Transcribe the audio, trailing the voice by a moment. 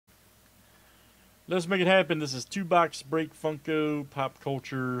Let's make it happen. This is 2-box break Funko Pop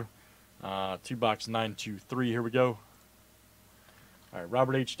Culture TWO.BOX923. Here we go. All right,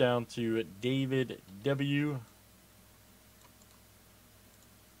 Robert H down to David W.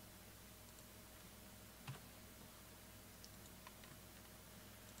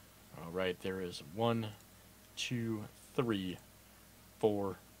 All right, there is 1, 2, 3,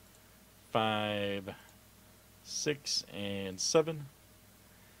 4, 5, 6, and 7.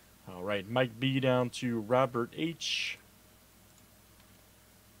 All right, Mike B down to Robert H.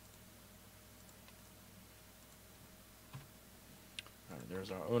 All right,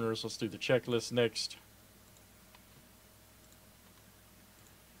 there's our owners. Let's do the checklist next.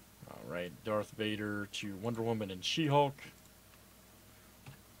 All right, Darth Vader to Wonder Woman and She-Hulk.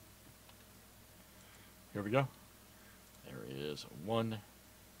 Here we go. There is 1,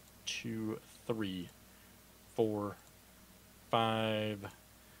 2, 3, 4, 5,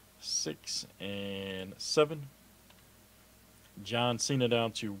 6, and 7. John Cena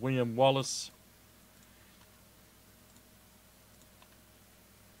down to William Wallace.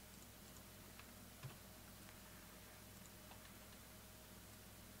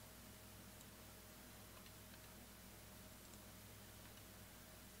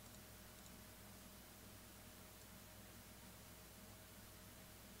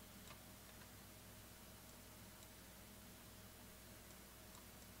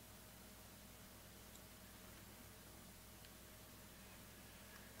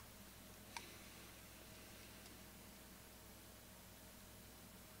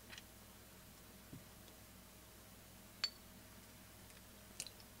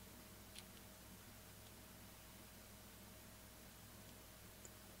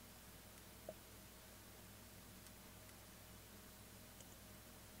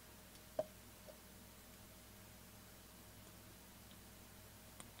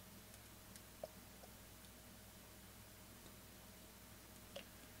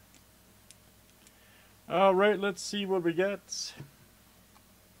 All right, let's see what we get.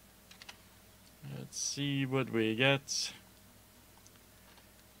 Let's see what we get.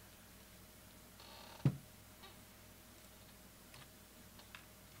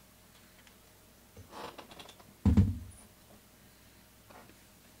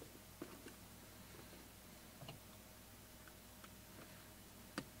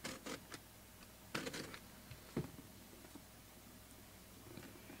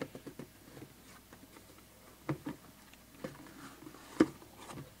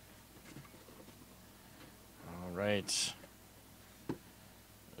 Right.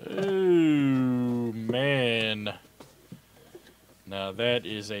 Ooh, man. Now that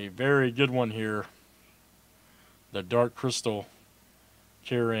is a very good one here. The Dark Crystal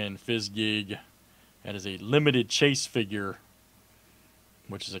Karen Fizzgig. That is a limited chase figure,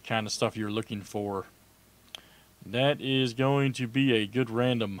 which is the kind of stuff you're looking for. That is going to be a good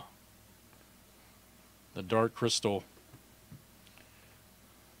random. The Dark Crystal.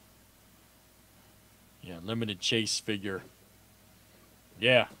 Yeah, limited chase figure.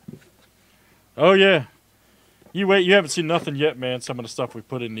 Yeah. Oh, yeah. You wait, you haven't seen nothing yet, man. Some of the stuff we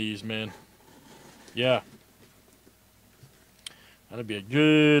put in these, man. Yeah. That'll be a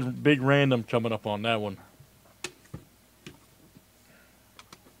good big random coming up on that one.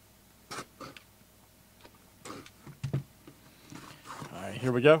 All right,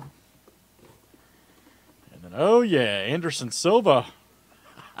 here we go. And then, oh, yeah, Anderson Silva.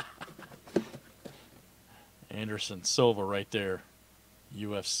 Anderson Silva right there.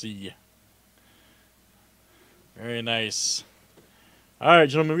 UFC. Very nice. All right,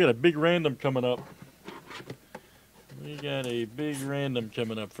 gentlemen, we got a big random coming up. We got a big random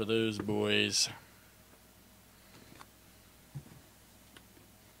coming up for those boys.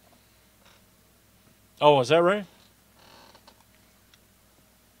 Oh, is that right?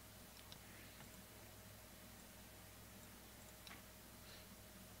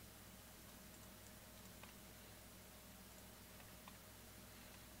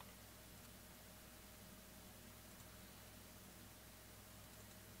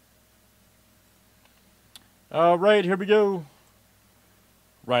 All right, here we go.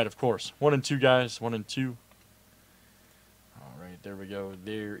 Right, of course. 1 and 2, guys. 1 and 2. All right, there we go.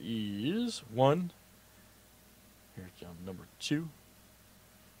 There is 1. Here comes number 2.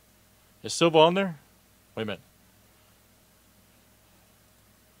 Is Silva on there? Wait a minute.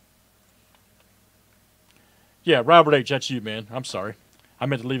 Yeah, Robert H., that's you, man. I'm sorry. I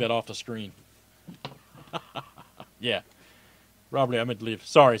meant to leave that off the screen. Yeah. Robert, I meant to leave.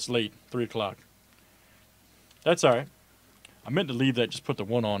 Sorry, it's late. 3 o'clock. That's all right. I meant to leave that, just put the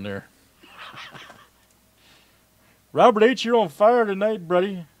 1 on there. Robert H., you're on fire tonight,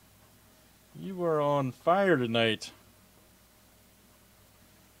 buddy. You are on fire tonight.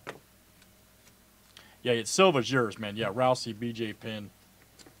 Yeah, it's Silva's yours, man. Yeah, Rousey, BJ Penn.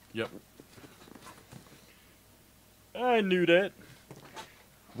 Yep. I knew that.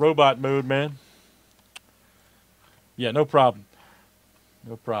 Robot mode, man. Yeah, no problem.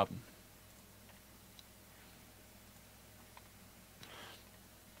 No problem.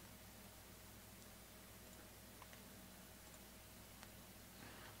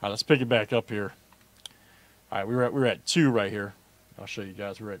 All right, let's pick it back up here. All right, we're at 2 right here. I'll show you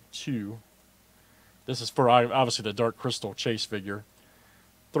guys. We're at 2. This is for obviously the Dark Crystal Chase figure.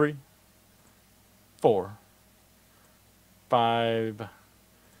 3, 4, 5.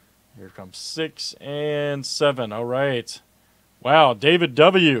 Here comes 6 and 7. All right. Wow, David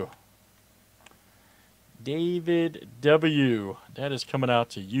W. David W. That is coming out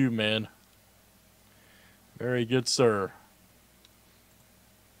to you, man. Very good, sir.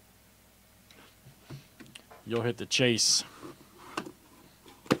 You'll hit the chase.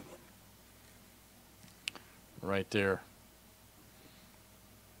 Right there.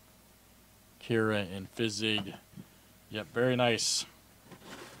 Kira and Fizzig. Yep, very nice.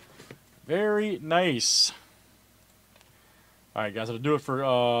 Very nice. Alright, guys, that'll do it for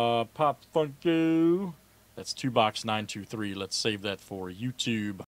Pop Funko. That's 2box923. Let's save that for YouTube.